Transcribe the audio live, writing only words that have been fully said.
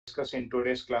discuss in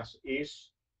today's class is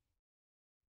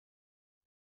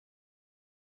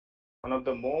one of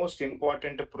the most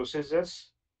important procedures,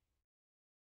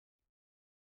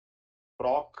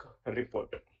 proc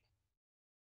report.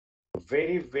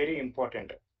 Very, very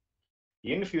important.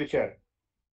 In future,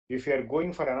 if you are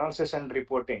going for analysis and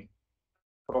reporting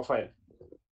profile,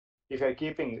 if you are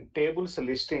keeping tables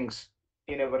listings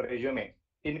in our resume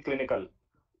in clinical,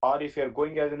 or if you are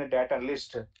going as a data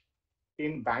analyst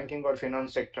in banking or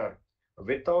finance sector,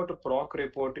 without proc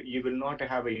report, you will not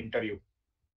have an interview.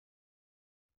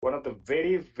 One of the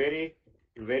very, very,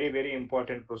 very, very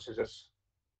important procedures.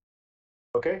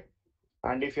 Okay.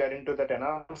 And if you are into that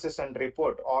analysis and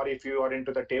report, or if you are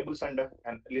into the tables and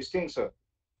listings,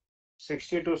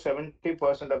 60 to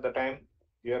 70% of the time,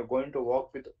 you are going to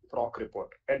work with proc report.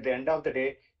 At the end of the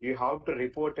day, you have to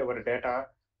report our data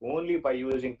only by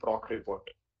using proc report.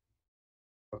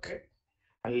 Okay.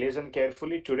 And listen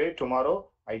carefully today,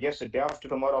 tomorrow, I guess the day after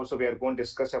tomorrow also, we are going to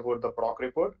discuss about the proc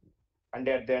report. And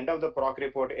at the end of the proc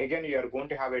report, again, you are going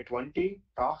to have a 20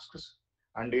 tasks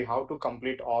and you have to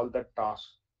complete all the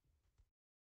tasks.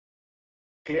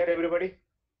 Clear, everybody?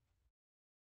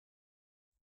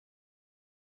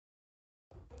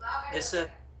 Yes, sir.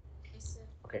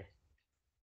 Okay.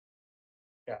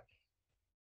 Yeah.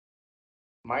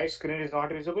 My screen is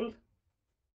not visible.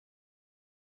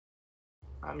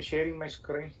 I'm sharing my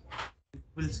screen.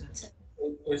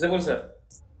 Visible, sir.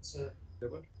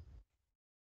 Visible.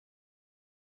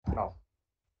 Now,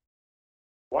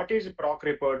 what is proc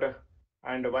report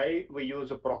and why we use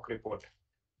a proc report?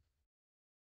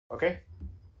 Okay.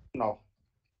 Now,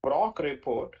 proc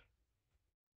report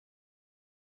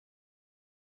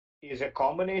is a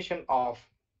combination of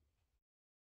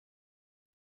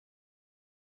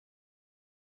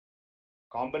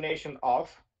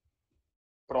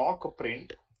proc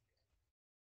print.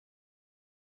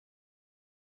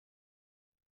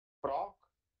 Proc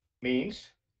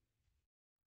means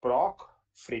proc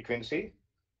frequency,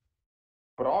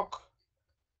 proc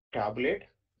tablet,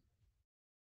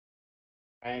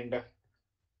 and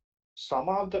some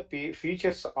of the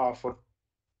features of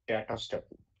data step.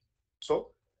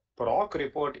 So proc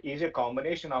report is a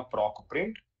combination of proc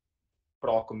print,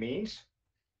 proc means,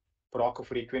 proc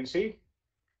frequency,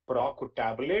 proc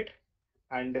tablet,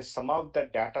 and some of the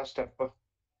data step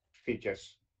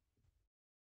features.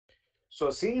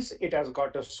 So since it has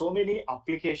got so many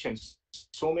applications,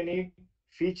 so many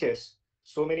features,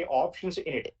 so many options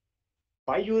in it,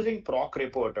 by using proc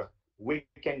report, we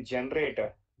can generate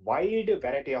a wide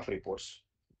variety of reports.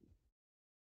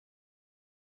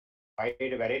 Wide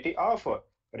variety of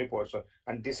reports.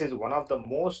 And this is one of the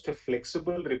most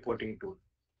flexible reporting tool.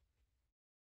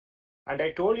 And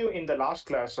I told you in the last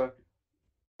class,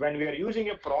 when we are using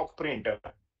a proc print,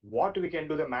 what we can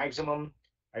do the maximum.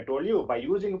 I told you by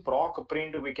using proc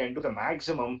print, we can do the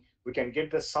maximum. We can get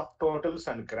the subtotals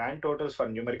and grand totals for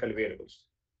numerical variables.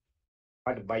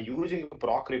 But by using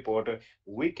proc report,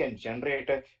 we can generate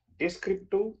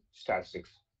descriptive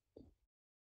statistics.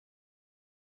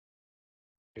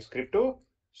 Descriptive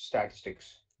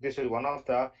statistics. This is one of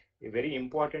the very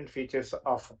important features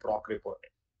of proc report.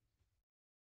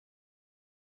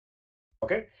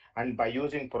 Okay, and by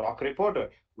using proc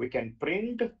report, we can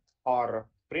print all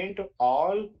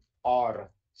or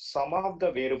some of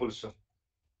the variables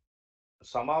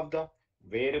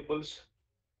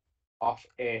of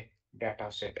a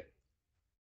data set.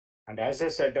 And as I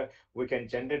said, we can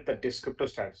generate the descriptive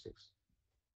statistics.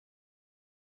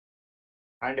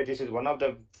 And this is one of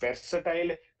the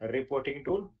versatile reporting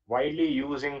tool, widely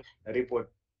using reporting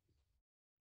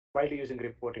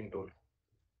tool.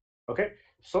 Okay,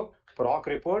 so proc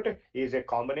report is a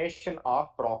combination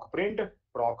of proc print,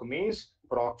 proc means,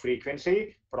 proc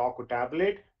frequency, proc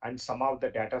tablet, and some of the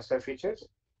data set features.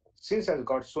 Since it's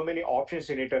got so many options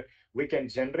in it, we can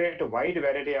generate a wide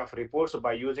variety of reports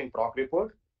by using proc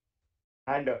report.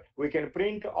 And we can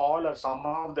print all or some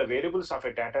of the variables of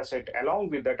a data set. Along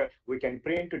with that, we can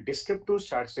print descriptive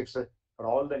statistics for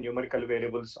all the numerical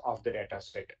variables of the data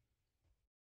set.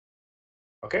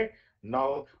 Okay,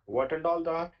 now what and all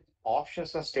the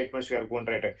options and statements we are going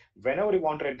to write? Whenever we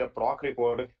want to write the proc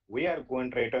report, we are going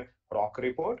to write a proc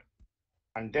report.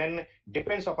 And then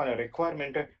depends upon a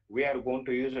requirement, we are going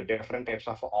to use different types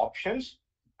of options.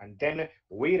 And then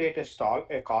we write a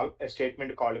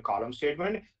statement called a column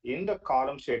statement. In the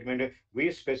column statement,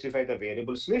 we specify the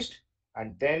variables list.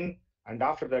 And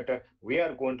after that, we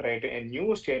are going to write a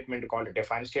new statement called a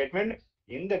define statement.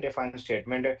 In the define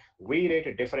statement, we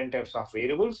write different types of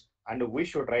variables, and we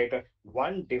should write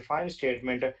one define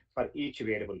statement for each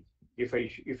variable. If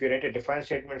you write a define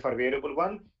statement for variable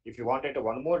 1, if you wanted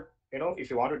one more if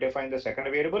you want to define the second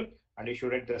variable, and you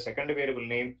should write the second variable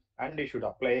name, and you should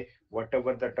apply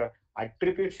whatever that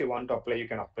attributes you want to apply, you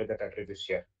can apply that attributes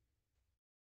here.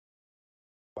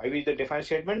 Why is the define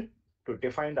statement? To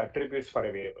define the attributes for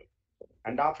a variable.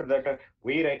 And after that,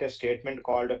 we write a statement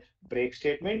called break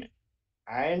statement.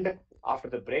 And after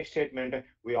the break statement,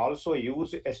 we also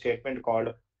use a statement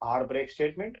called R break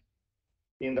statement.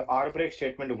 In the R break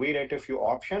statement, we write a few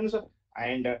options.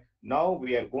 And now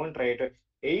we are going to write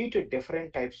 8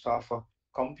 different types of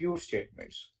compute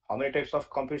statements. How many types of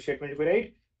compute statements we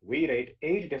write? We write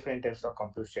 8 different types of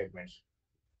compute statements.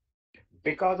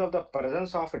 Because of the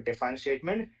presence of a define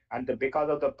statement and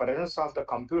because of the presence of the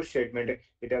compute statement,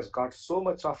 it has got so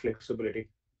much of flexibility.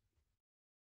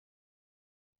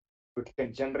 We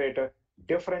can generate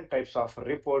different types of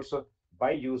reports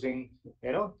by using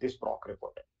this proc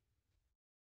report.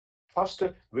 First,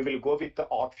 we will go with the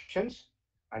options,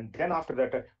 and then after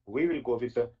that, we will go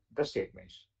with the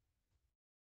statements.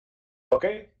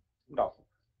 Okay, now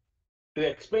to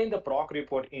explain the proc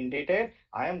report in detail,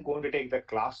 I am going to take the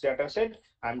class dataset.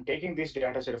 I'm taking this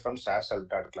dataset from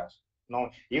SAS.class. Now,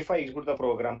 if I execute the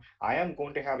program, I am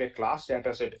going to have a class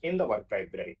dataset in the work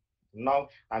library. Now,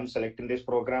 I'm selecting this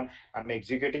program, I'm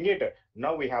executing it.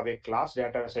 Now we have a class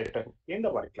dataset in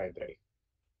the work library.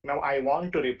 Now I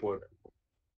want to report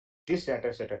this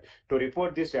dataset. To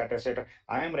report this dataset,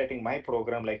 I am writing my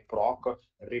program like proc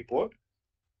report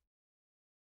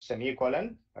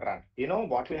semicolon run. You know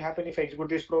what will happen if I execute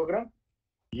this program?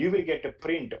 You will get a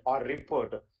print or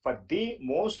report for the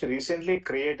most recently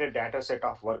created data set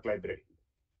of work library.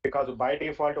 Because by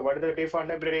default, what is the default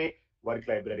library? Work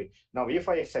library. Now, if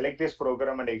I select this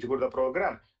program and execute the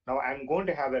program, now I'm going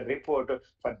to have a report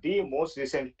for the most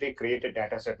recently created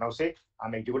data set. Now, say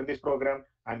I'm executing this program,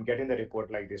 I'm getting the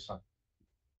report like this one.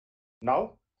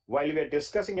 Now, while we are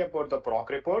discussing about the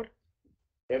proc report,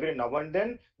 every now and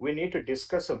then we need to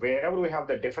discuss wherever we have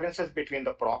the differences between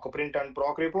the proc print and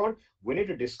proc report, we need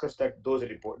to discuss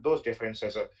those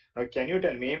differences. Now, can you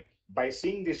tell me, by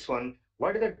seeing this one,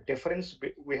 what is the difference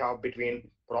we have between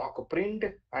proc print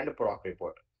and proc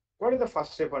report? What is the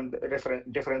first step and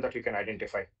difference that you can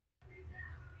identify?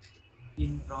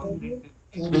 In proc print,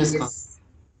 OBS column.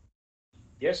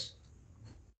 Yes.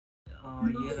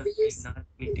 Here we not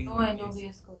getting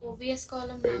OBS. OBS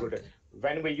column. Very good.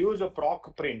 When we use a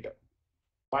proc print,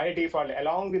 by default,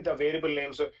 along with the variable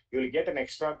names, you will get an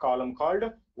extra column called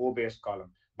OBS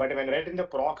column. But when writing the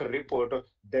proc report,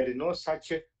 there is no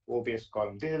such OBS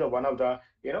column. This is the one of the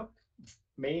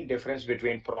main difference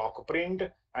between proc print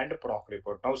and proc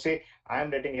report. Now say I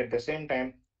am writing at the same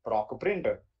time proc print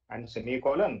and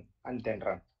semicolon and then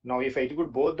run. Now if I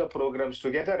execute both the programs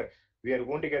together, we are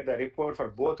going to get the report for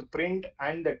both print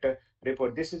and that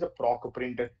report. This is the proc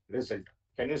print result.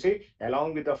 Can you see,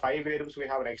 along with the 5 variables, we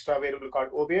have an extra variable called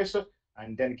OBS,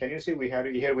 and then can you see we have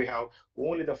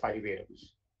only the 5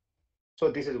 variables. So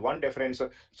this is one difference.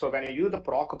 So when you use the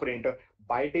proc print,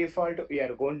 by default, we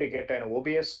are going to get an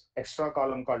OBS extra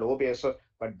column called OBS,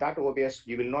 but that OBS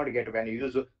you will not get when you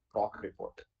use proc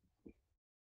report.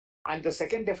 And the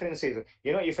second difference is,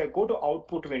 if I go to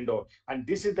output window, and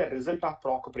this is the result of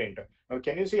proc print. Now,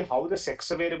 can you see how the sex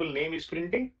variable name is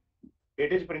printing?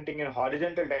 It is printing in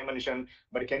horizontal dimension,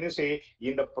 but can you say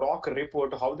in the proc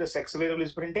report how the sex variable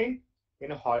is printing?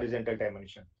 In a horizontal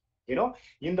dimension.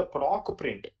 In the proc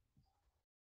print,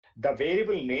 the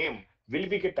variable name will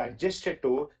be get adjusted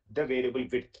to the variable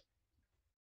width.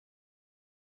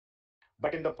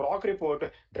 But in the proc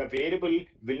report, the variable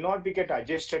will not be get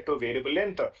adjusted to variable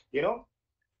length.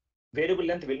 Variable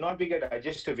length will not be get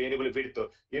adjusted to variable width.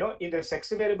 In the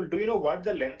sex variable, do you know what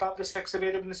the length of the sex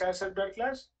variable in the SAS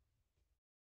class?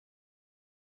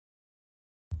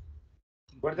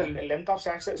 What is the length of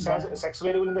sex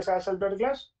variable in the SAS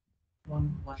class?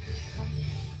 One.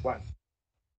 1.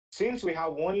 Since we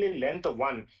have only length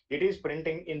 1, it is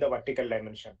printing in the vertical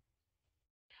dimension.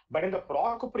 But in the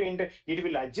proc print, it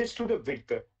will adjust to the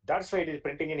width. That's why it is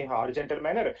printing in a horizontal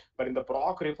manner. But in the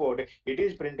proc report, it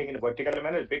is printing in a vertical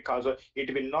manner because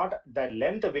the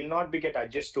length will not be get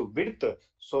adjusted to width.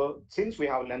 So since we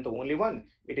have length only 1,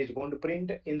 it is going to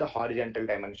print in the horizontal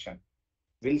dimension.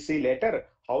 We'll see later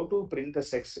how to print the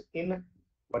sex in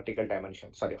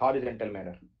horizontal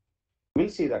manner. We'll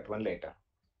see that one later.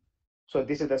 So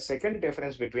this is the second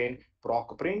difference between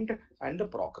proc print and the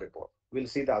proc report. We'll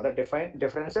see the other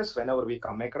differences whenever we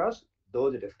come across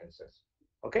those differences.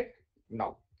 Okay.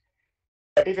 Now,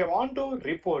 but if I want to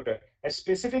report a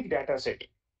specific data set,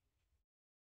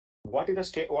 what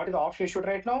is the option you should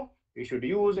write now? You should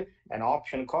use an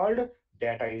option called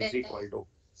data is equal to.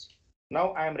 Now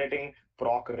I am writing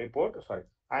proc report. Sorry,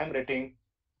 I am writing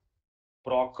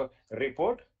proc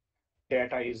report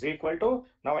data is equal to,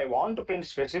 now I want to print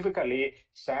specifically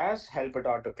SAS help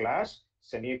dot class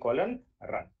semicolon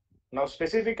run. Now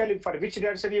specifically for which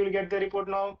data set you will get the report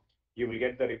now? You will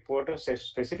get the report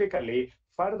specifically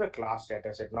for the class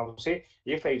data set. Now say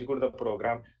if I execute the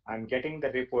program, I'm getting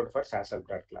the report for SAS help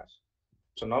dot class.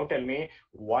 So now tell me,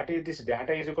 what is this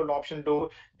data is equal to option 2?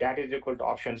 Data is equal to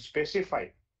option specify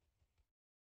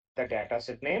the data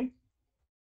set name,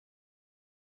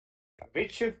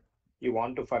 which you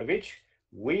want to, for which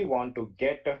we want to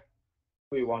get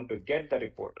the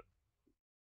report.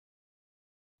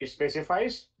 It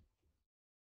specifies,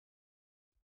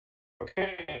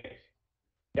 okay,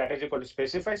 data is equal to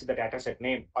specifies the data set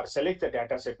name or select the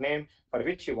data set name for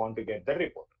which you want to get the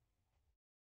report.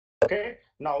 Okay,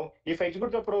 now if I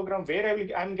execute the program,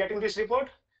 where I'm getting this report?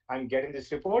 I'm getting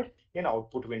this report in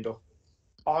output window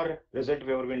or result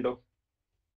viewer window.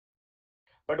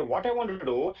 But what I want to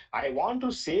do, I want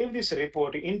to save this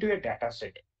report into a data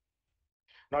set.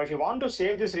 Now, if you want to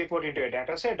save this report into a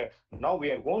data set, now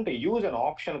we are going to use an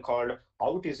option called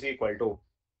out is equal to.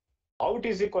 Out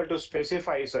is equal to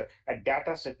specifies a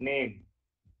data set name.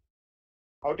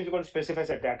 Out is equal to specifies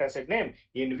a data set name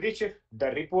in which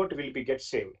the report will be get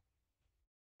saved.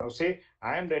 Now say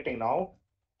I am writing now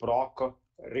proc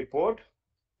report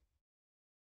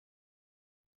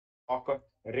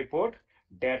report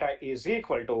data is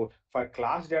equal to, for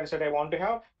class data set I want to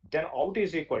have, then out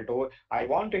is equal to, I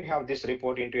want to have this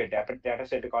report into a data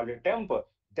set called a temp,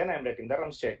 then I'm writing the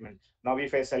run statement. Now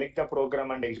if I select the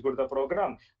program and execute the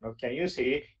program, now can you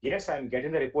see, yes, I'm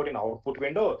getting the report in output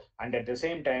window, and at the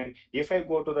same time if I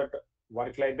go to the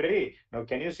work library, now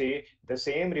can you see the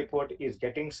same report is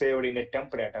getting saved in a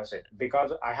temp data set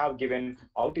because I have given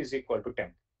out is equal to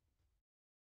temp.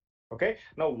 Okay,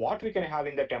 now what we can have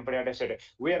in the temp data set,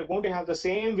 we are going to have the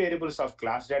same variables of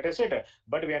class data set,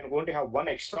 but we are going to have one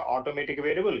extra automatic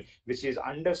variable, which is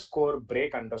underscore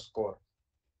break underscore.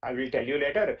 I will tell you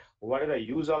later what is the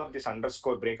use of this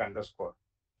underscore break underscore.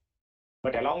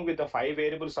 But along with the 5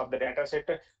 variables of the data set,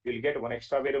 you'll get one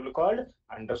extra variable called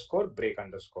underscore break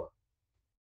underscore.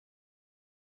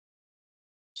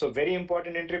 So very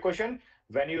important entry question.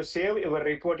 When you save your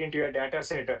report into your data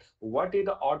set, what is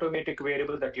the automatic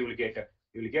variable that you will get?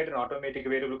 You will get an automatic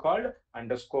variable called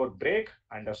underscore break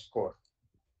underscore.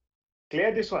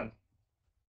 Clear this one?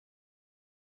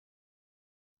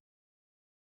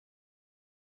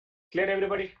 Clear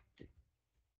everybody?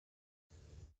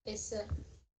 Yes, sir.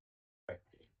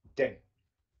 Then,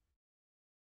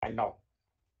 and now,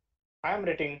 I am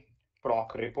writing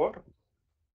proc report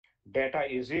data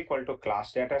is equal to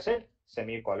class dataset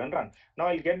semicolon run. Now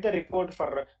I'll get the report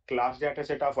for class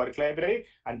dataset of work library,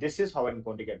 and this is how I'm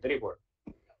going to get the report.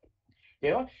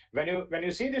 You know, when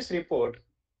you see this report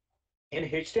in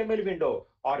HTML window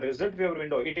or result viewer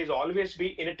window, it is always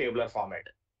be in a tabular format.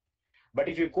 But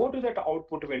if you go to that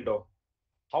output window,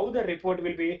 how the report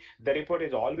will be? The report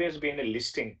is always be in a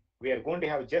listing. We are going to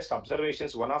have just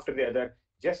observations one after the other,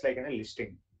 just like in a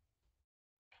listing.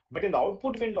 But in the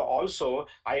output window also,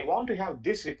 I want to have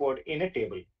this report in a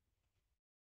table.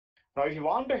 Now, if you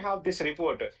want to have this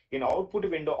report in output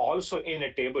window also in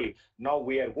a table, now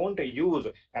we are going to use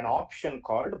an option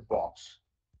called box.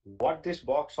 What this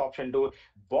box option do?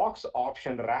 Box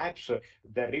option wraps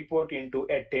the report into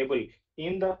a table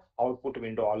in the output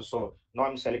window also. Now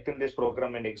I'm selecting this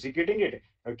program and executing it.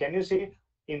 Now, can you see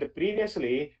in the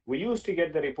previously we used to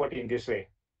get the report in this way,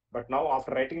 but now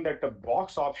after writing that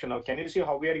box option, now can you see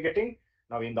how we are getting?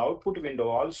 Now in the output window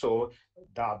also,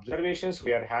 the observations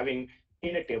we are having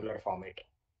in a tabular format,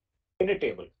 in a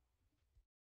table.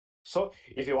 So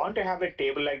if you want to have a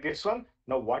table like this one,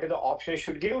 now what is the option you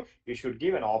should give? You should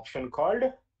give an option called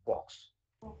box.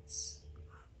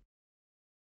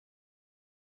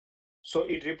 So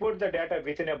it reports the data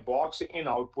within a box in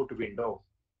output window.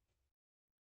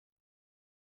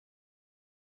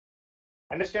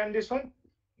 Understand this one?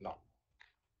 No.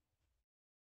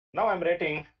 Now I'm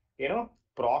writing,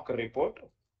 proc report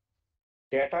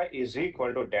data is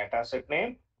equal to data set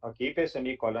name. Now keep a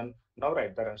semicolon. Now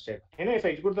write the run statement. If I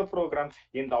execute the program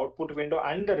in the output window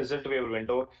and the result viewer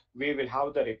window, we will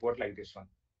have the report like this one.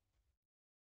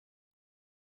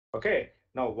 Okay.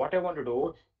 Now what I want to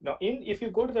do now, if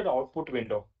you go to that output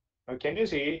window, now can you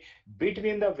see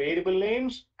between the variable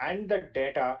names and the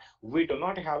data, we do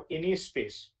not have any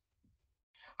space.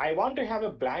 I want to have a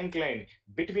blank line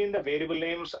between the variable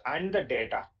names and the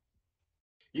data.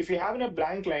 If you have a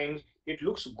blank line, it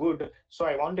looks good. So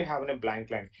I want to have a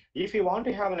blank line. If you want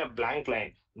to have a blank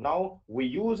line, now we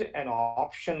use an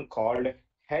option called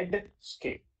head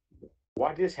skip.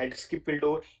 What this head skip will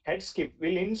do? Head skip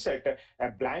will insert a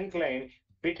blank line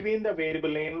between the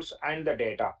variable names and the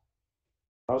data.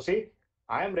 Now see,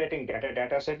 I am writing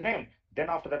data set name. Then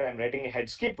after that, I'm writing a head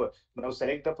skip. Now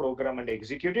select the program and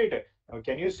execute it. Now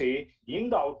can you see in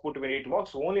the output window, it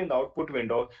works only in the output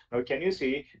window. Now can you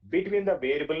see between the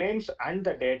variable names and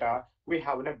the data, we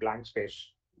have a blank space.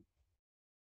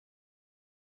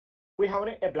 We have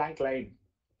a blank line,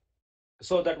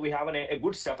 so that we have a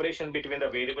good separation between the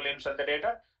variable names and the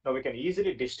data. Now we can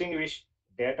easily distinguish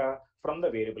data from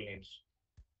the variable names.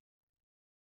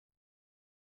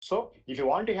 So if you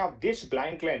want to have this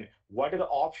blank line, what is the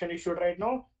option you should write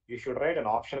now? You should write an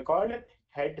option called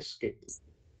head skip.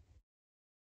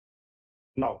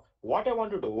 Now, what I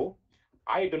want to do,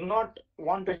 I do not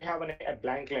want to have a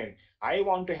blank line. I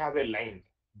want to have a line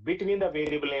between the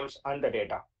variable names and the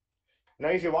data. Now,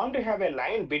 if you want to have a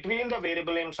line between the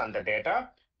variable names and the data,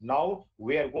 now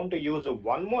we are going to use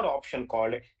one more option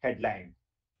called headline.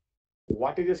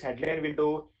 What is this headline will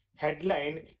do?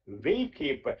 Headline will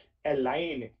keep a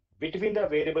line between the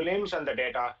variable names and the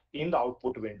data in the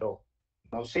output window.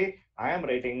 Now see, I am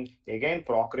writing again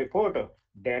proc report.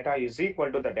 Data is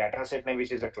equal to the data set name,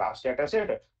 which is a class data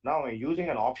set. Now I'm using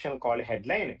an option called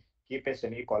headline. Keep a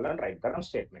semicolon, write the run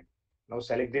statement. Now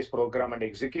select this program and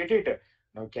execute it.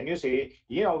 Now can you see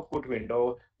in output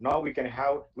window, now we can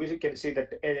see that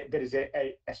there is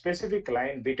a specific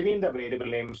line between the variable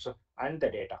names and the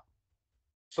data.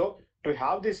 So to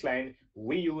have this line,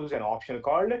 we use an option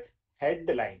called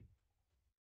headline.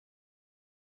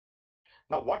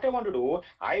 Now, what I want to do,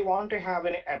 I want to have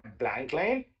a blank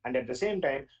line, and at the same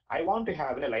time, I want to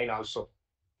have a line also.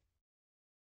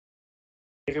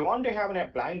 If you want to have a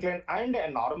blank line and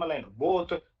a normal line,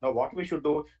 both, now what we should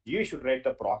do, you should write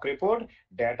the proc report,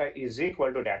 data is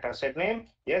equal to data set name.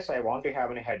 Yes, I want to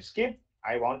have a head skip.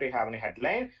 I want to have a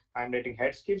headline. I'm writing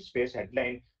head skip space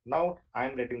headline. Now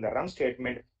I'm writing the run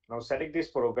statement. Now select this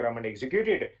program and execute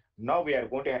it. Now we are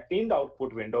going to have in the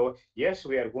output window, yes,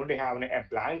 we are going to have a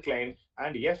blank line,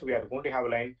 and yes, we are going to have a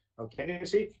line. Now can you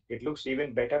see, it looks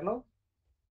even better now?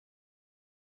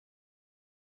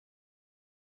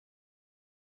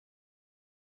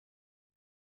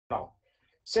 Now,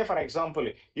 say for example,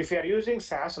 if you are using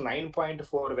SAS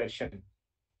 9.4 version,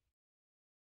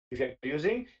 if you are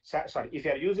using SAS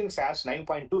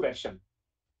 9.2 version,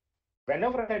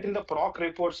 whenever I write in the proc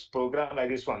reports program like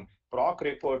this one, proc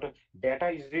report data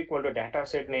is equal to data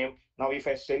set name. Now, if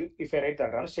I write the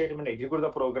run statement, execute the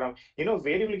program,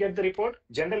 where you will get the report?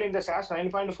 Generally in the SAS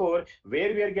 9.4,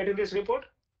 where we are getting this report?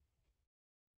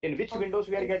 In which windows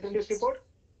we are getting this report?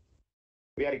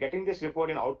 We are getting this report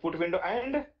in output window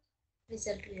and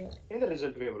in the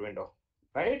result viewer window,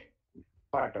 right?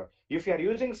 But if you are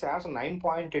using SAS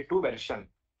 9.2 version,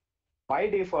 by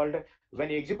default, when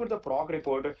you execute the proc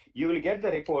report, you will get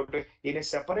the report in a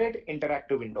separate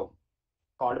interactive window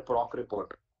called proc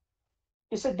report.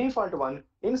 It's a default one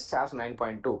in SAS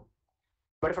 9.2.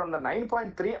 But from the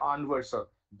 9.3 onwards,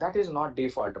 that is not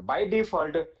default. By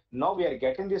default, now we are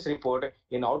getting this report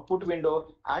in output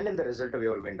window and in the result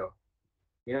viewer window.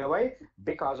 You know why?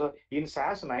 Because in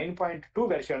SAS 9.2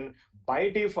 version, by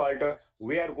default,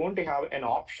 we are going to have an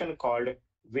option called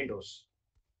Windows.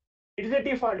 It is a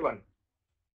default one.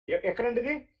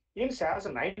 In SAS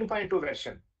 9.2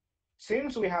 version,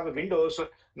 since we have a Windows,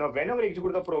 now whenever I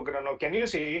execute the program, now can you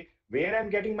see where I'm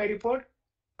getting my report?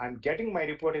 I'm getting my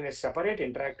report in a separate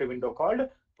interactive window called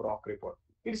proc report.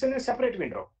 It's in a separate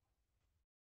window.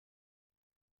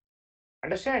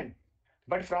 Understand?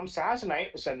 But from SAS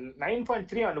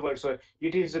 9.3 onwards,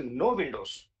 it is no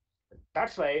Windows.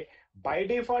 That's why by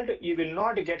default, you will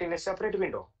not get in a separate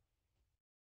window.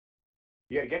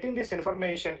 You are getting this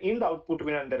information in the output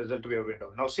window and the result view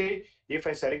window. Now see, if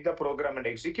I select the program and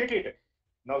execute it,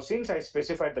 now since I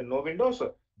specified the no Windows,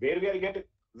 where we are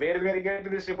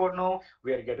getting this report now?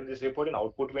 We are getting this report in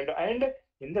output window and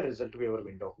in the result viewer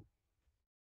window.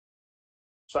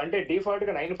 So అంటే default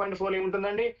గా 9.4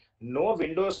 ఏముంటుందండి? No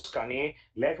Windows కానీ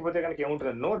లేకపోతే కనుక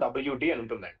ఏముంటుంది? No WD అని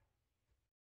ఉంటుందండి.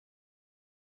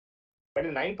 మరి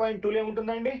 9.2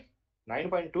 ఏముంటుందండి?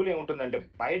 9.2 ఏముంటుందంటే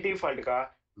బై డిఫాల్ట్ గా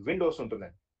విండోస్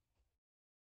ఉంటుందండి.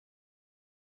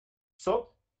 సో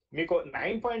మీకు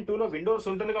 9.2లో విండోస్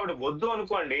ఉంటుంది కాబట్టి వద్దు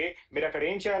అనుకోండి, మీరు అక్కడ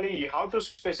ఏం చేయాలి? You have to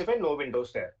specify no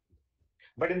Windows there.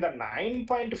 But in the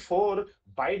 9.4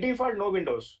 by default no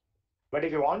windows. But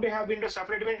if you want to have Windows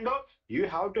separate window, you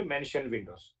have to mention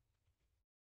Windows.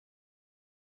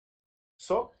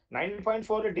 So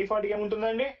 9.4 default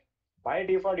ఏముంటుందండి? By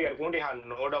default you are going to have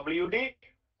no WD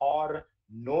or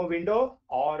no window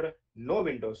or no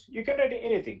Windows. You can write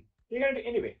anything. You can write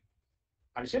anyway.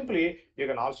 And simply you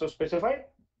can also specify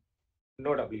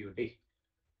no WD.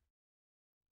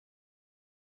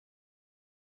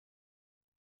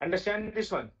 Understand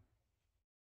this one?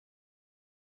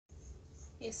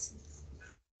 Yes.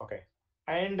 Okay.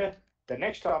 And the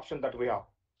next option that we have.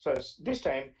 So this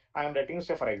time I am writing,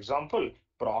 say, for example,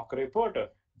 proc report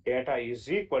data is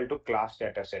equal to class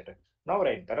data set. Now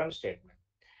write the run statement.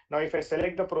 Now, if I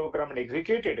select the program and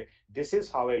execute it, this is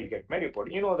how I'll get my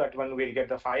report. You know that when we'll get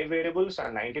the 5 variables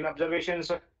and 19 observations,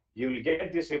 you will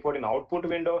get this report in output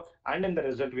window and in the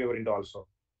result viewer window also.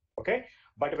 Okay.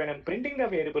 But when I'm printing the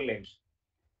variable names,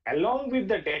 along with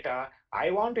the data,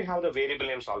 I want to have the variable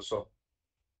names also.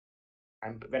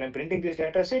 And when I'm printing this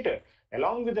data set,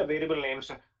 along with the variable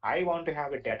names, I want to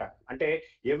have a data. And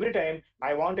every time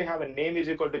I want to have a name is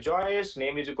equal to Joyce,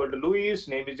 name is equal to Louis,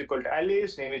 name is equal to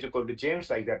Alice, name is equal to James,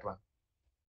 like that one.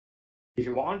 If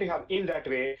you want to have in that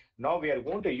way, now we are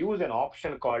going to use an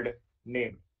option called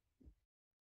name.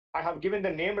 I have given the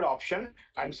named option.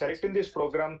 I'm selecting this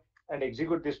program and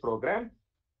execute this program.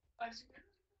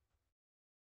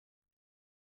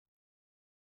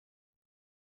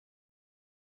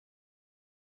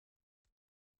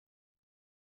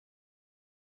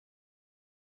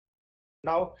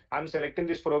 Now I'm selecting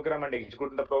this program and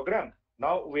executing the program.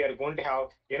 Now we are going to have,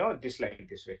 this like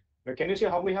this way. Now, can you see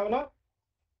how we have now?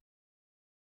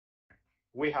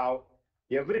 We have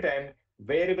every time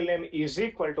variable name is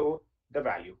equal to the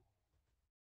value.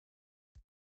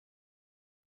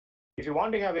 If you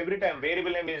want to have every time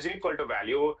variable name is equal to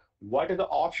value, what is the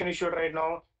option you should write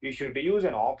now? You should use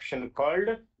an option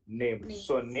called named.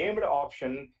 So named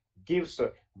option gives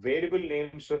variable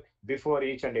names before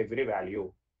each and every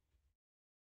value.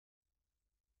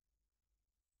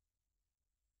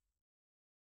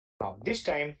 Now this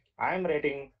time I am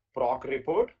writing proc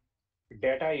report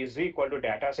data is equal to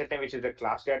data set name, which is the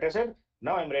class data set.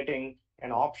 Now I'm writing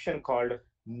an option called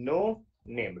no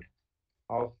named.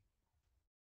 Now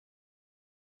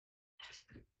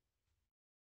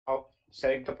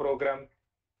select the program,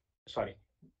 sorry,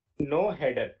 no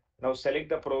header. Now select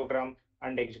the program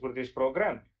and execute this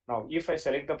program. Now, if I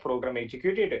select the program,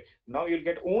 execute it, now you'll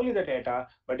get only the data,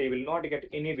 but you will not get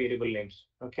any variable names.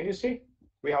 Now, can you see?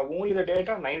 We have only the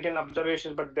data, 19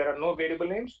 observations, but there are no variable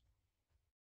names.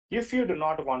 If you do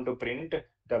not want to print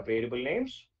the variable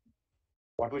names,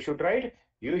 what we should write?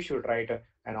 You should write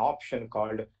an option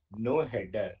called no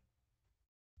header.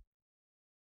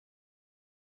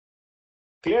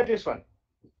 Clear this one?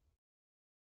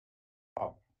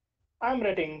 Oh, I'm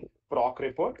writing proc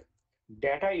report.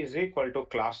 Data is equal to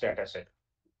class data set.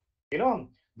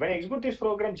 When I execute this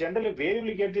program, generally, where you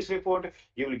will get this report?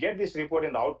 You will get this report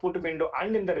in the output window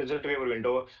and in the result viewer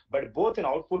window. But both in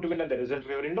output window and the result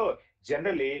viewer window,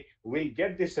 generally, we'll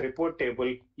get this report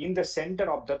table in the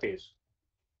center of the page.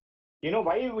 You know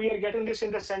why we are getting this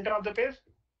in the center of the page?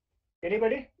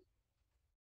 Anybody?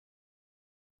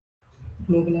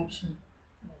 Global option.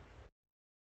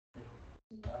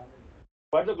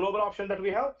 What's the global option that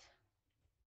we have?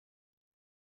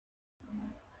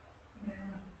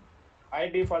 By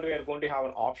default, we are going to have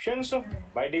an option. So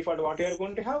by default, what we are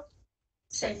going to have?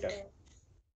 Center.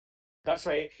 That's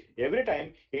why every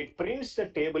time it prints the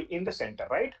table in the center,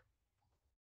 right?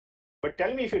 But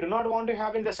tell me, if you do not want to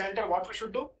have in the center, what we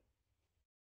should do?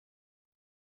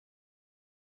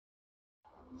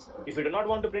 If you do not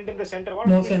want to print in the center, what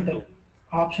No we should center. do?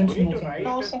 Options We need no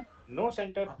to center. write no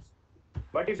center.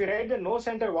 But if you write the no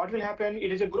center, what will happen?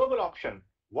 It is a global option.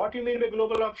 What do you mean by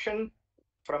global option?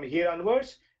 From here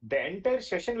onwards, the entire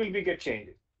session will be get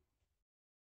changed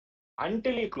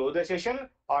until you close the session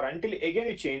or until again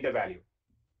you change the value.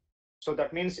 So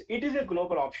that means it is a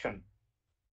global option,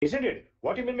 isn't it?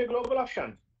 What do you mean by global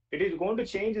option? It is going to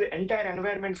change the entire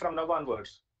environment from now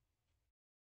onwards.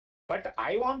 But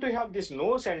I want to have this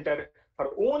no center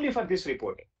for only for this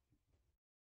report.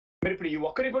 మీరు ఇప్పుడు ఈ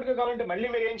ఒక్క report కావాలంటే మళ్ళీ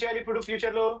మీరు ఏం చేయాలి ఇప్పుడు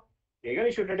ఫ్యూచర్ లో again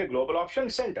you should write a global option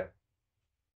center.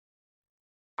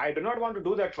 I do not want to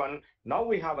do that one. Now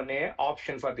we have an A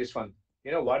option for this one.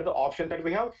 You know what is the option that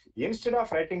we have? Instead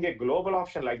of writing a global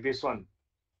option like this one,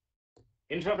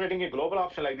 instead of writing a global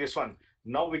option like this one,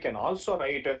 now we can also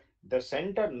write the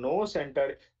center, no center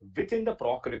within the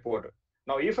proc report.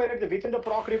 Now, if I write the within the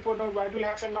proc report, now what will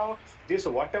happen now? This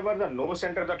whatever the no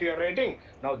center that you are writing,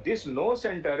 now this no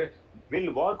center will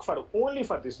work for only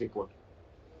for this report.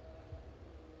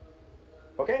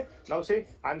 Okay, now see,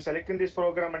 I'm selecting this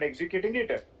program and executing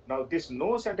it. Now this no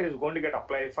center is going to get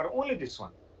applied for only this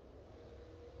one.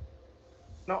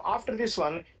 Now after this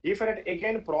one, if I write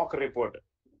again proc report,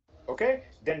 okay,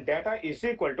 then data is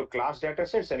equal to class data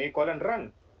set semicolon run.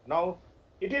 Now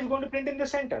it is going to print in the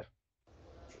center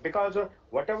because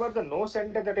whatever the no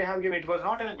center that I have given, it was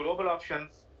not in a global option,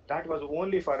 that was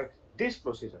only for this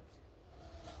procedure.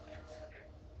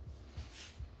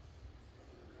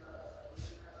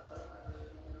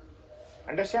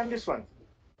 Understand this one?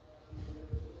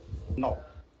 Now,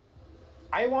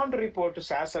 I want to report to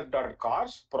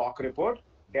sasser.cars, proc report,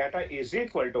 data is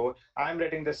equal to, I'm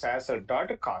writing the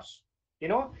sasser.cars.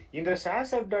 In the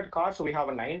sasser.cars, we have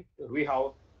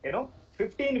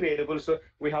 15 variables.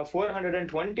 We have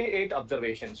 428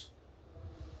 observations.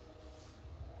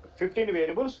 15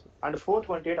 variables and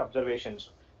 428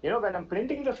 observations. When I'm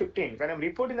printing the 15, when I'm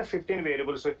reporting the 15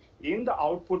 variables in the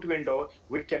output window,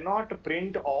 we cannot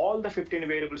print all the 15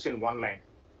 variables in one line.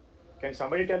 Can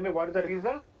somebody tell me what is the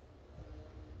reason?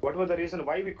 What was the reason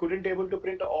why we couldn't able to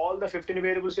print all the 15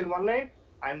 variables in one line?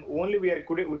 And only we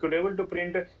could able to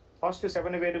print first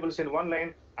 7 variables in one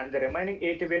line and the remaining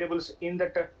 8 variables in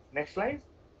that next line.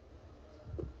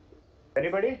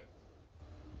 Anybody?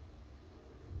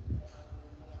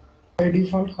 By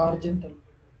default, horizontal.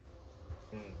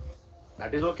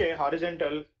 That is okay,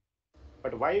 horizontal.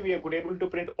 But why we could able to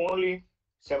print only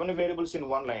 7 variables in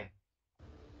one line?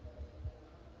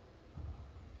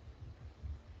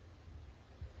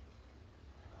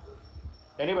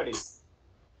 Anybody?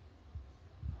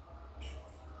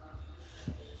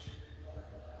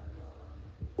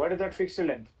 What is that fixed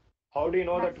length? How do you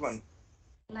know that one?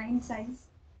 Line size.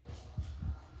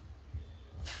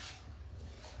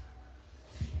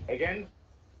 Again,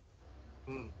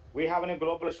 we have a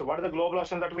global option. What is the global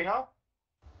option that we have?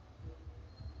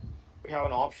 We have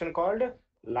an option called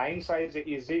line size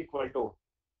is equal to.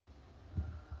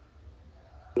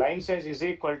 Line size is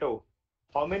equal to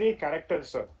how many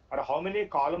characters or how many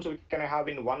columns we can have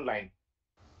in one line.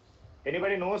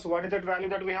 Anybody knows what is that value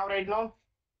that we have right now?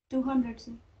 200,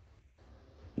 sir.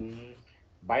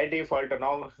 By default,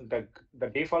 now the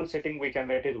default setting we can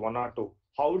write is 1 or 2.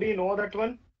 How do you know that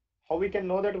one? How we can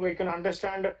know that we can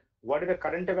understand what is the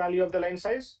current value of the line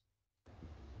size?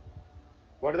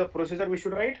 What is the procedure we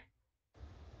should write?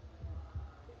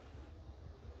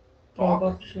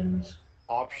 Options.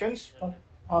 Options.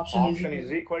 Option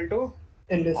is equal to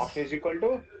LS. Option is equal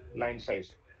to line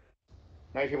size.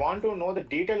 Now, if you want to know the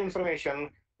detailed information,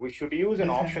 we should use an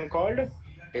option called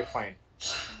define.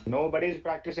 Nobody is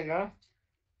practicing, huh?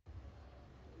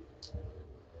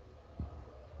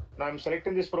 Now I'm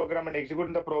selecting this program and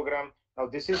executing the program. Now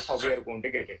this is how we are going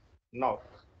to get it. Now,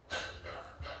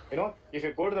 if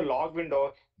you go to the log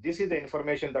window, this is the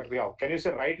information that we have. Can you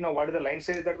say right now what is the line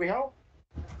size that we have?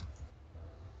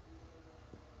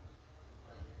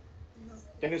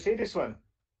 Can you see this one?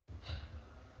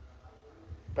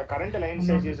 The current line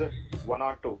size is 1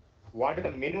 or 2. What is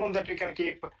the minimum that we can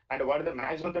keep and what is the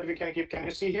maximum that we can keep? Can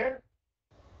you see here?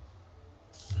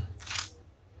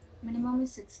 Minimum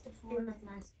is 64 and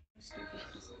maximum is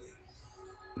 256.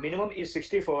 Minimum is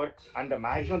 64 and the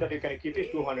maximum that you can keep is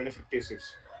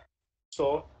 256.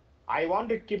 So I want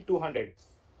to keep 200.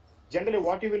 Generally,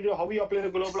 what you will do, how you apply the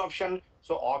global option?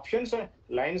 So options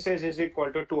line size is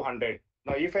equal to 200.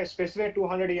 Now, if I specify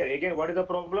 200 here, again, what is the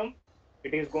problem?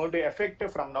 It is going to affect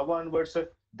from now onwards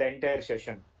the entire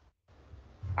session.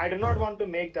 I do not want to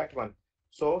make that one.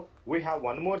 So we have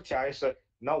one more choice.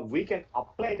 Now we can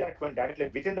apply that one directly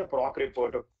within the proc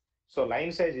report. So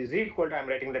line size is equal to, I'm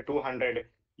writing the 200.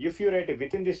 If you write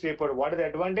within this report, what is the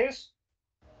advantage?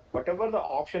 Whatever the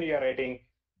option you are writing,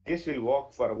 this will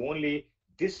work for only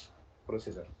this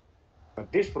procedure,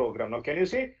 this program. Now, can you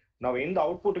see? Now in the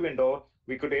output window,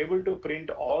 we could able to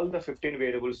print all the 15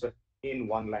 variables in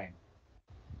one line.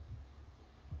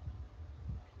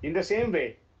 In the same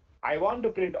way, I want to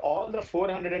print all the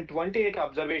 428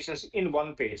 observations in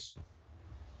one page.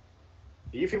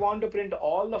 If you want to print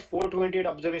all the 428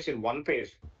 observations in one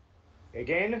page,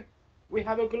 again, we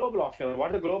have a global option.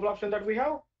 What is the global option that we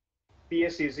have?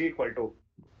 PS is equal to.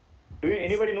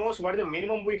 Anybody knows what is the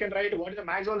minimum we can write? What is the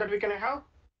maximum that we can have?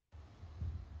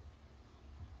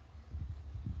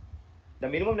 The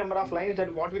minimum number of lines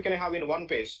that what we can have in one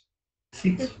page?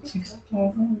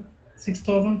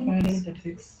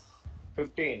 6,536.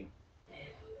 15.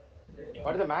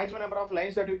 What is the maximum number of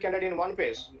lines that we can write in one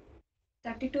page?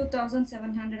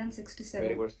 32,767.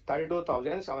 Very good.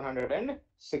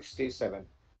 32,767.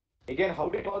 Again, how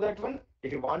do you know that one?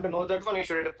 If you want to know that one, you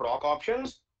should write the proc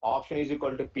options. Option is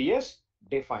equal to PS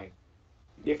define.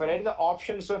 If I write the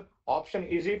options, option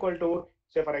is equal to,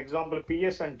 say for example,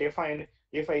 PS and define.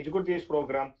 If I execute this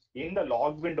program in the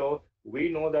log window, we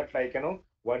know that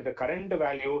what is the current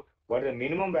value, what is the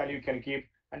minimum value you can keep,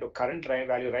 and the current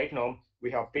value right now we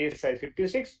have page size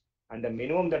 56, and the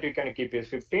minimum that you can keep is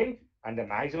 15, and the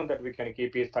maximum that we can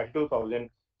keep is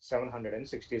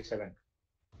 32,767.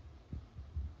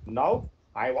 Now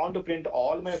I want to print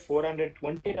all my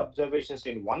 420 observations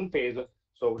in one page.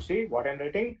 So see what I'm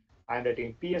writing? I'm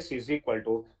writing PS is equal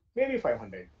to maybe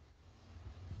 500.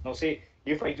 Now see,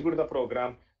 If I execute the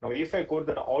program, now if I go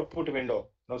to the output window,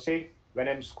 now see when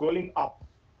I'm scrolling up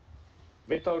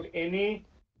without any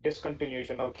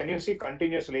discontinuation. Now, can you see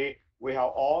continuously we have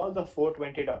all the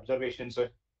 428 observations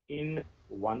in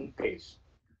one place.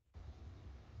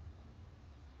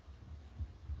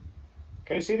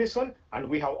 Can you see this one? And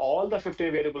we have all the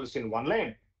 15 variables in one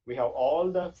line. We have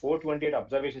all the 428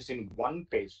 observations in one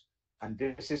page. And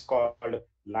this is called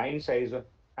line size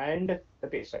and the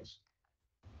page size.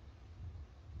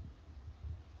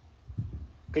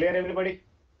 Clear, everybody?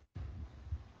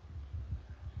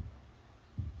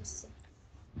 Yes, sir.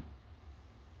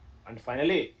 And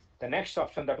finally, the next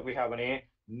option that we have a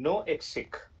no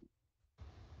exec.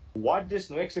 What this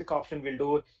no exec option will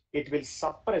do, it will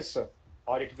suppress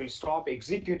or it will stop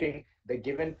executing the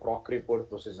given proc report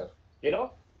procedure.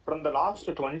 From the last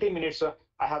 20 minutes,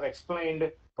 I have explained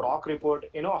proc report.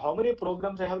 How many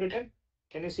programs I have written?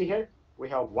 Can you see here? We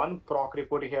have one proc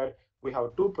report here. We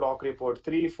have two proc report,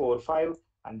 3, 4, 5,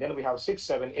 and then we have 6,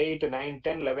 7, 8, 9,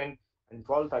 10, 11, and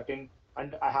 12, 13,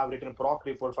 and I have written proc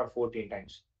report for 14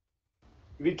 times.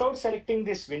 Without selecting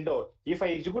this window, if I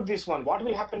execute this one, what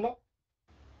will happen now?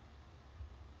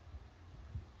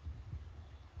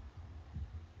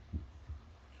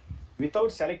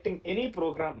 Without selecting any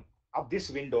program of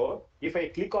this window, if I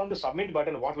click on the submit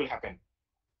button, what will happen?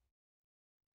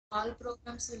 All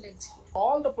programs will execute.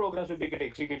 All the programs will be get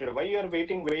executed. Why you are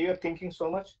waiting? Why you are thinking so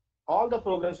much? All the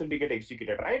programs will be get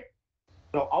executed, right?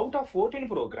 Now, out of 14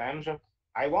 programs,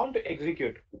 I want to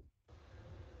execute.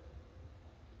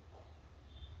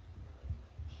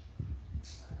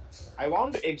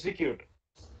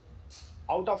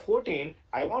 Out of 14,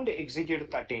 I want to execute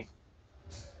 13.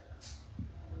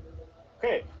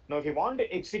 Okay, now if you want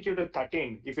to execute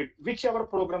 13, whichever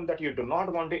program that you do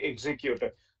not want to execute,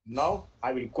 now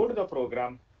I will go to the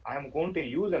program. I am going to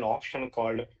use an option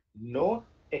called no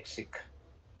exec.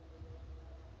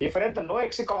 If I hit the no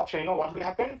exec option, what will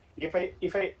happen? If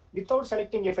I without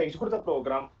selecting, if I execute the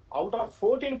program, out of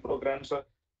 14 programs,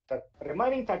 the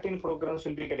remaining 13 programs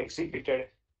will be get executed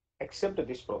except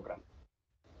this program.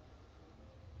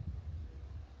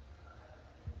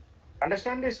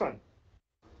 Understand this one?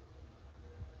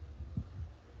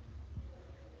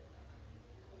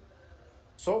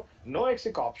 So no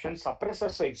exec option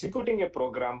suppresses executing a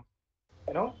program,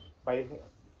 by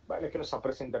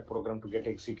suppressing that program to get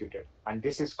executed. And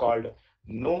this is called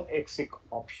no exec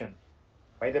option.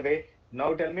 By the way,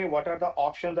 now tell me what are the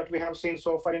options that we have seen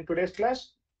so far in today's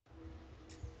class?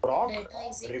 Proc, Data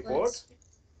is report, equals to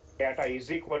data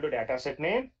is equal to data set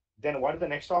name. Then what is the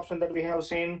next option that we have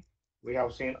seen? We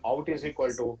have seen out is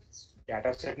equal to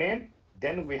data set name.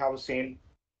 Then we have seen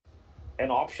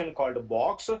an option called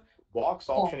box. Box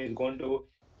option is going to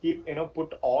keep,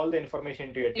 put all the information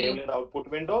into a table in the output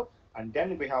window. And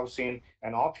then we have seen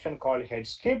an option called head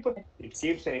skip. It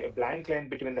keeps a blank line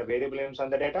between the variable names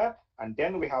and the data. And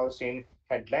then we have seen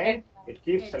headline. It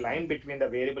keeps a line between the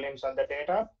variable names and the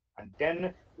data. And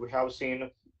then we have seen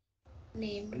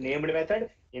named method.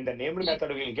 In the named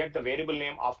method, we will get the variable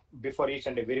name of before each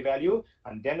and every value.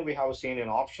 And then we have seen an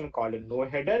option called no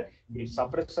header. It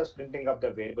suppresses printing of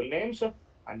the variable names.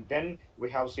 And then we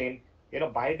have seen,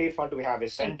 by default, we have a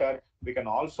center. We can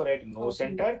also write no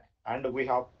center. And we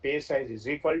have page size is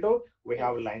equal to, we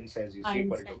have line size is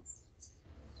equal to.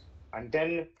 And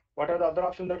then what are the other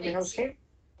options that we have seen?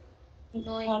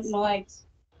 no X.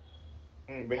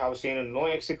 We have seen a no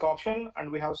exec option,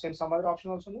 and we have seen some other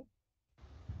option also, no?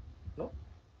 No?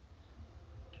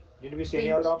 Did we see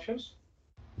any other options?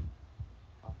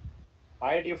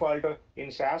 By default,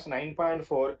 in SAS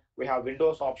 9.4, we have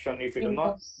Windows option. If you do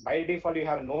not, by default, you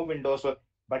have no Windows.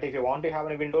 But if you want to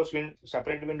have a Windows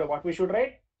separate window, what we should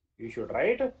write? You should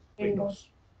write Windows.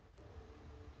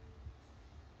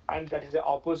 And that is the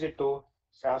opposite to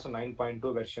SAS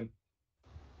 9.2 version.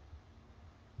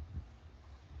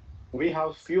 We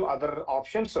have few other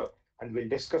options, and we'll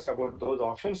discuss about those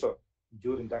options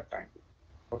during that time.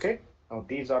 Okay, now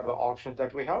these are the options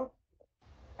that we have.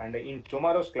 And in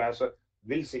tomorrow's class,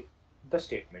 we'll see the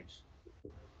statements.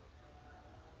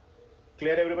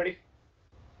 Clear, everybody?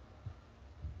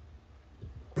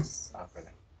 Okay.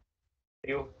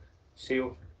 See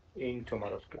you in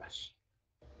tomorrow's class.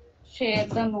 Share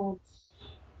the notes.